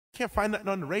can't find nothing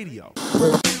on the radio.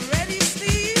 You ready,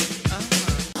 Steve?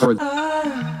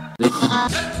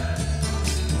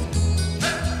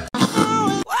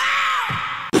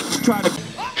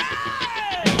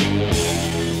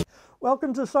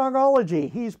 Welcome to Songology.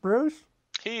 He's Bruce.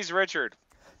 He's Richard.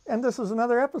 And this is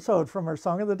another episode from our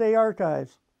Song of the Day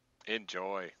archives.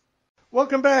 Enjoy.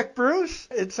 Welcome back, Bruce.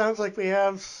 It sounds like we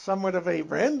have somewhat of a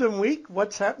random week.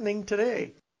 What's happening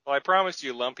today? Well, I promised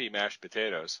you lumpy mashed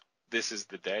potatoes. This is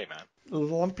the day, man.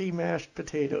 Lumpy mashed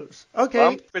potatoes. Okay.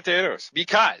 Lumpy potatoes.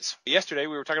 Because yesterday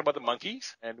we were talking about the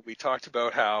Monkees, and we talked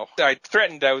about how I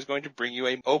threatened I was going to bring you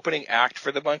an opening act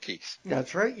for the Monkees.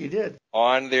 That's right, you did.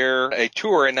 On a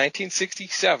tour in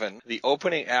 1967, the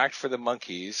opening act for the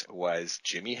Monkees was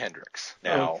Jimi Hendrix.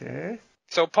 Now, okay.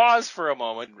 So pause for a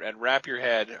moment and wrap your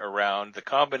head around the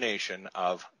combination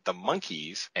of the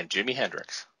Monkees and Jimi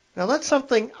Hendrix. Now, that's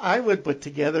something I would put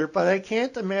together, but I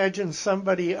can't imagine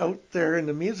somebody out there in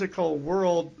the musical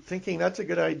world thinking that's a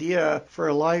good idea for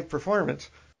a live performance.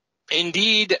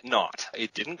 Indeed not.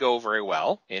 It didn't go very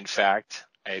well. In fact,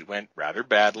 it went rather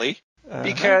badly.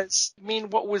 Because, I mean,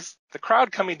 what was the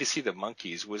crowd coming to see the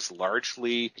Monkees was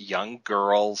largely young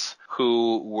girls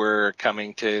who were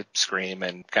coming to scream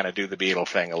and kind of do the Beatle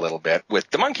thing a little bit with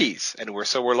the Monkees. And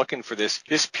we're looking for this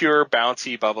pure,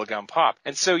 bouncy bubblegum pop.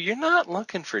 And so you're not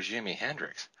looking for Jimi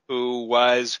Hendrix, who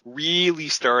was really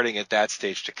starting at that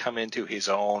stage to come into his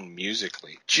own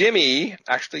musically. Jimmy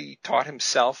actually taught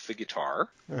himself the guitar.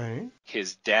 Right.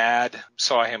 His dad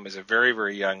saw him as a very,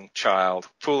 very young child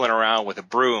fooling around with a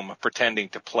broom pretending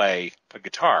to play a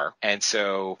guitar, and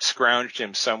so scrounged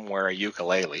him somewhere a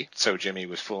ukulele. So Jimmy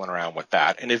was fooling around with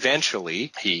that, and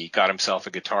eventually he got himself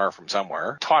a guitar from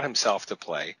somewhere, taught himself to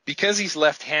play. Because he's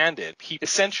left-handed, he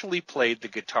essentially played the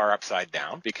guitar upside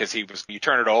down, because you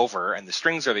turn it over and the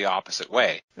strings are the opposite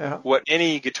way. Yeah. What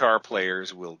any guitar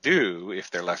players will do if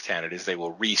they're left-handed is they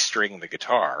will restring the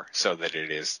guitar so that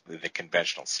it is the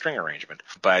conventional string arrangement.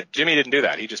 But Jimmy didn't do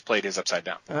that. He just played his upside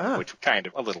down, which was kind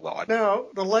of a little odd. Now,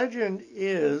 the legend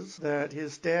is that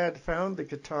his dad found the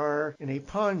guitar in a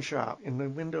pawn shop, in the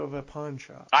window of a pawn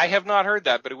shop. I have not heard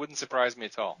that, but it wouldn't surprise me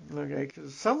at all. Okay,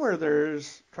 because somewhere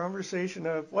there's conversation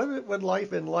of what would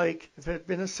life been like if it had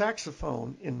been a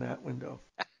saxophone in that window.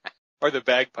 Or the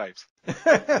bagpipes.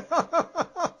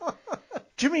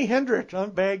 Jimi Hendrix on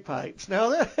bagpipes.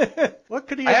 Now, what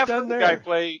could he have done there?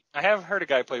 I have heard a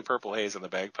guy play Purple Haze on the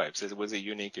bagpipes. It was a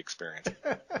unique experience.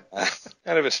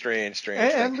 Kind of a strange thing.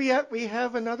 And we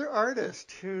have another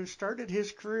artist who started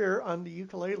his career on the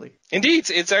ukulele. Indeed,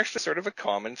 it's actually sort of a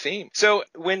common theme. So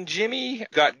when Jimmy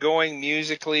got going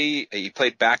musically, he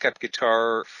played backup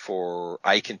guitar for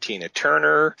Ike and Tina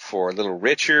Turner, for Little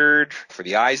Richard, for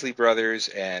the Isley Brothers,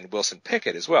 and Wilson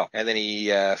Pickett as well. And then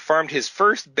he formed his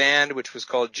first band, which was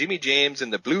called Jimmy James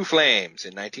and the Blue Flames in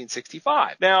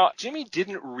 1965. Now, Jimmy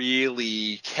didn't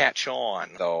really catch on,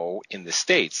 though, in the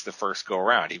States the first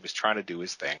go-around. He was trying to do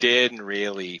his thing. Didn't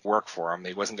really work for him.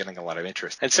 He wasn't getting a lot of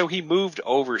interest. And so he moved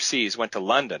overseas, went to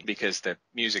London, because the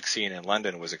music scene in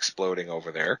London was exploding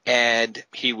over there. And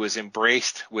he was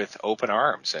embraced with open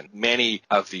arms. And many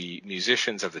of the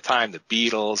musicians of the time, the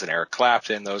Beatles and Eric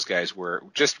Clapton, those guys were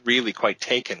just really quite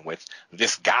taken with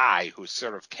this guy who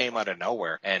sort of came out of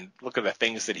nowhere. And look at the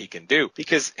things that he can do,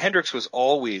 because Hendrix was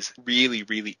always really,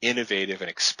 really innovative and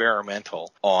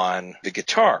experimental on the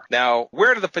guitar. Now,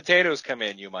 where do the potatoes come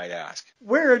in, you might ask?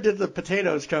 Where did the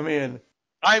potatoes come in?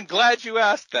 I'm glad you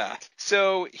asked that.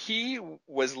 So he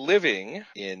was living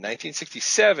in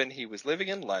 1967. He was living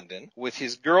in London with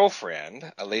his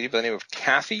girlfriend, a lady by the name of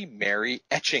Kathy Mary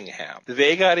Etchingham.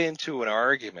 They got into an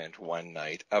argument one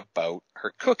night about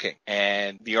her cooking,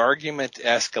 and the argument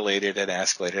escalated,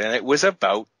 and it was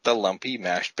about the lumpy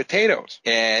mashed potatoes.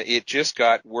 And it just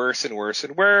got worse and worse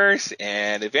and worse,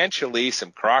 and eventually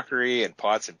some crockery and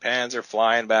pots and pans are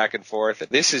flying back and forth.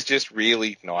 This is just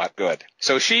really not good.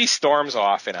 So she storms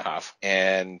off in a huff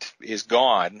and is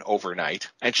gone overnight,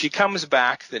 and she comes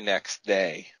back the next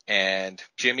day, and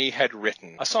Jimmy had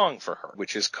written a song for her,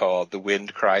 which is called The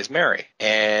Wind Cries Mary.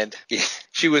 And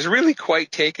she was really quite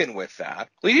taken with that.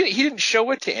 Well, he didn't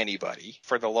show it to anybody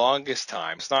for the longest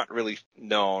time. It's not really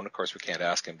known. Of course, we can't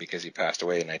ask him because he passed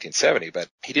away in 1970, but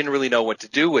he didn't really know what to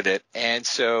do with it. And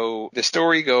so the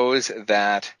story goes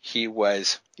that he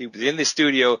was in the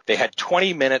studio. They had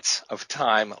 20 minutes of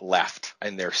time left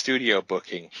in their studio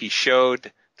booking. He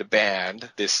showed the band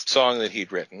this song that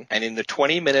he'd written, and in the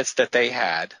 20 minutes that they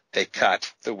had, they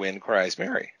cut The Wind Cries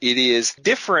Mary. It is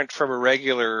different from a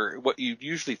regular, what you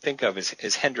usually think of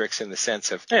as Hendrix in the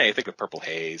sense of, you think of Purple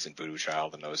Haze and Voodoo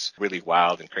Child and those really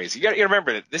wild and crazy. You gotta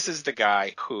remember that this is the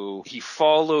guy who, he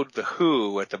followed The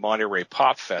Who at the Monterey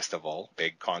Pop Festival,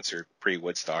 big concert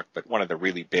pre-Woodstock, but one of the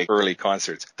really big early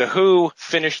concerts. The Who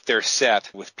finished their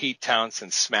set with Pete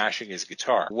Townsend smashing his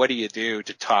guitar. What do you do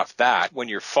to top that when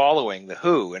you're following The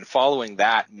Who and following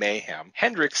that mayhem?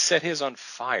 Hendrix set his on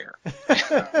fire.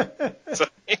 So,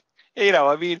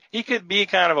 he could be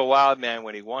kind of a wild man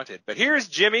when he wanted. But here's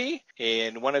Jimmy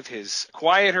in one of his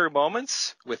quieter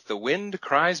moments with The Wind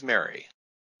Cries Mary.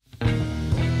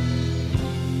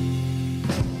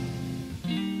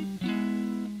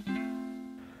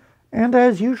 And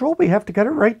as usual, we have to cut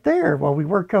it right there while we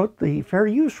work out the fair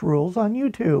use rules on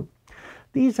YouTube.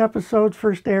 These episodes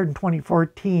first aired in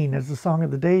 2014 as the Song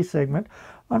of the Day segment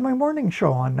on my morning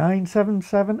show on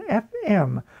 977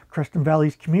 FM, Creston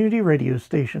Valley's community radio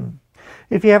station.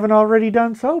 If you haven't already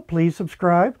done so, please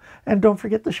subscribe and don't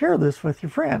forget to share this with your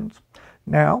friends.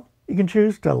 Now, you can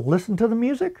choose to listen to the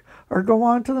music or go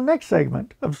on to the next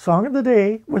segment of Song of the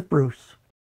Day with Bruce.